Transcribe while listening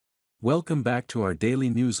Welcome back to our daily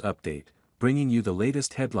news update, bringing you the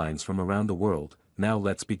latest headlines from around the world. Now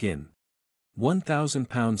let's begin.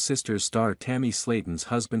 1,000-pound sisters star Tammy Slaton's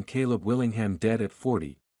husband Caleb Willingham dead at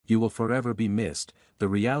 40, you will forever be missed. The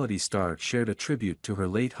reality star shared a tribute to her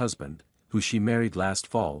late husband, who she married last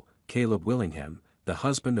fall. Caleb Willingham, the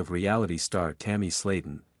husband of reality star Tammy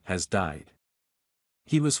Slaton, has died.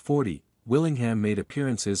 He was 40. Willingham made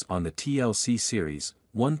appearances on the TLC series,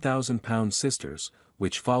 1,000-Pound Sisters,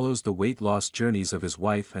 which follows the weight loss journeys of his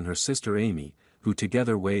wife and her sister Amy, who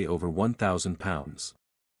together weigh over 1,000 pounds.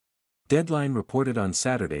 Deadline reported on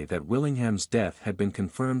Saturday that Willingham's death had been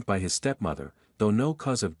confirmed by his stepmother, though no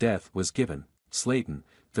cause of death was given. Slaton,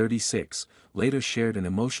 36, later shared an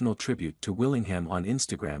emotional tribute to Willingham on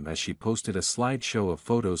Instagram as she posted a slideshow of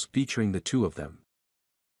photos featuring the two of them.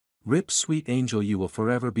 "Rip sweet angel, you will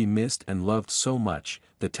forever be missed and loved so much,"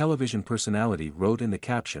 the television personality wrote in the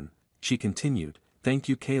caption. She continued, "Thank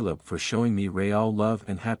you Caleb for showing me real love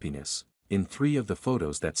and happiness." In 3 of the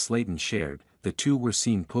photos that Slaton shared, the two were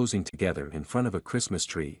seen posing together in front of a Christmas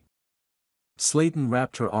tree. Slaton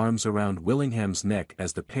wrapped her arms around Willingham's neck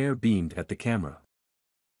as the pair beamed at the camera.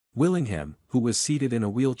 Willingham, who was seated in a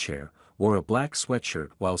wheelchair, wore a black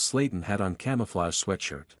sweatshirt while Slaton had on camouflage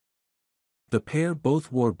sweatshirt. The pair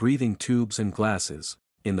both wore breathing tubes and glasses.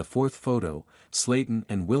 In the 4th photo, Slaton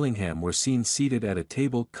and Willingham were seen seated at a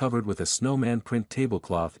table covered with a snowman print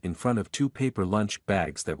tablecloth in front of 2 paper lunch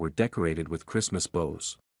bags that were decorated with Christmas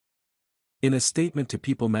bows. In a statement to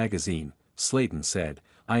People magazine, Slaton said,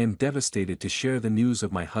 "I am devastated to share the news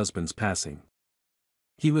of my husband's passing.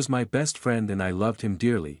 He was my best friend and I loved him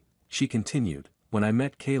dearly." She continued, "When I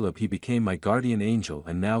met Caleb he became my guardian angel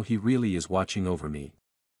and now he really is watching over me.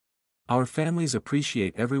 Our families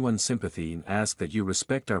appreciate everyone's sympathy and ask that you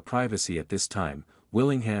respect our privacy at this time."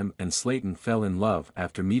 Willingham and Slaton fell in love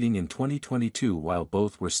after meeting in 2022 while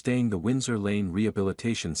both were staying the Windsor Lane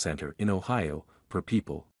Rehabilitation Center in Ohio, per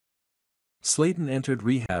People. Slaton entered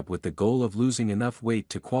rehab with the goal of losing enough weight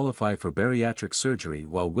to qualify for bariatric surgery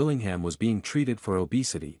while Willingham was being treated for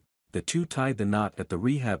obesity. The two tied the knot at the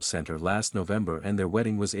rehab center last November and their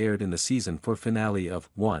wedding was aired in the season 4 finale of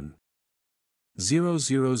 1,000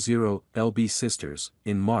 LB Sisters.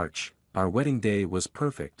 In March, "Our wedding day was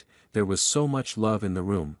perfect, there was so much love in the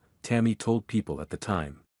room," Tammy told People at the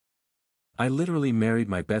time. "I literally married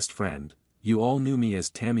my best friend. You all knew me as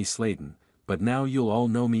Tammy Slaton, but now you'll all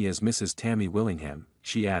know me as Mrs. Tammy Willingham,"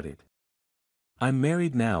 she added. "I'm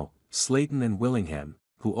married now." Slaton and Willingham,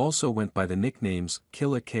 who also went by the nicknames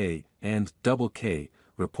Killa K and Double K,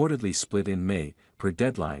 reportedly split in May, per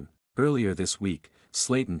Deadline. Earlier this week,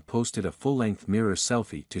 Slaton posted a full-length mirror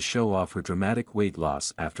selfie to show off her dramatic weight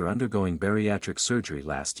loss after undergoing bariatric surgery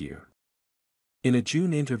last year. In a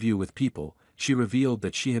June interview with People, she revealed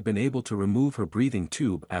that she had been able to remove her breathing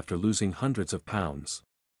tube after losing hundreds of pounds.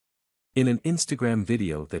 In an Instagram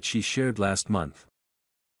video that she shared last month,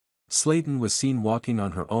 Slaton was seen walking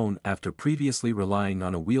on her own after previously relying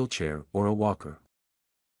on a wheelchair or a walker.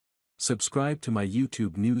 Subscribe to my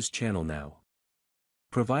YouTube news channel now,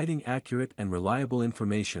 providing accurate and reliable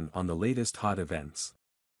information on the latest hot events.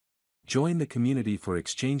 Join the community for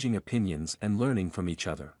exchanging opinions and learning from each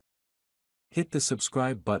other. Hit the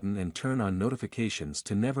subscribe button and turn on notifications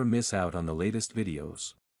to never miss out on the latest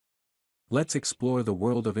videos. Let's explore the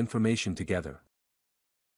world of information together.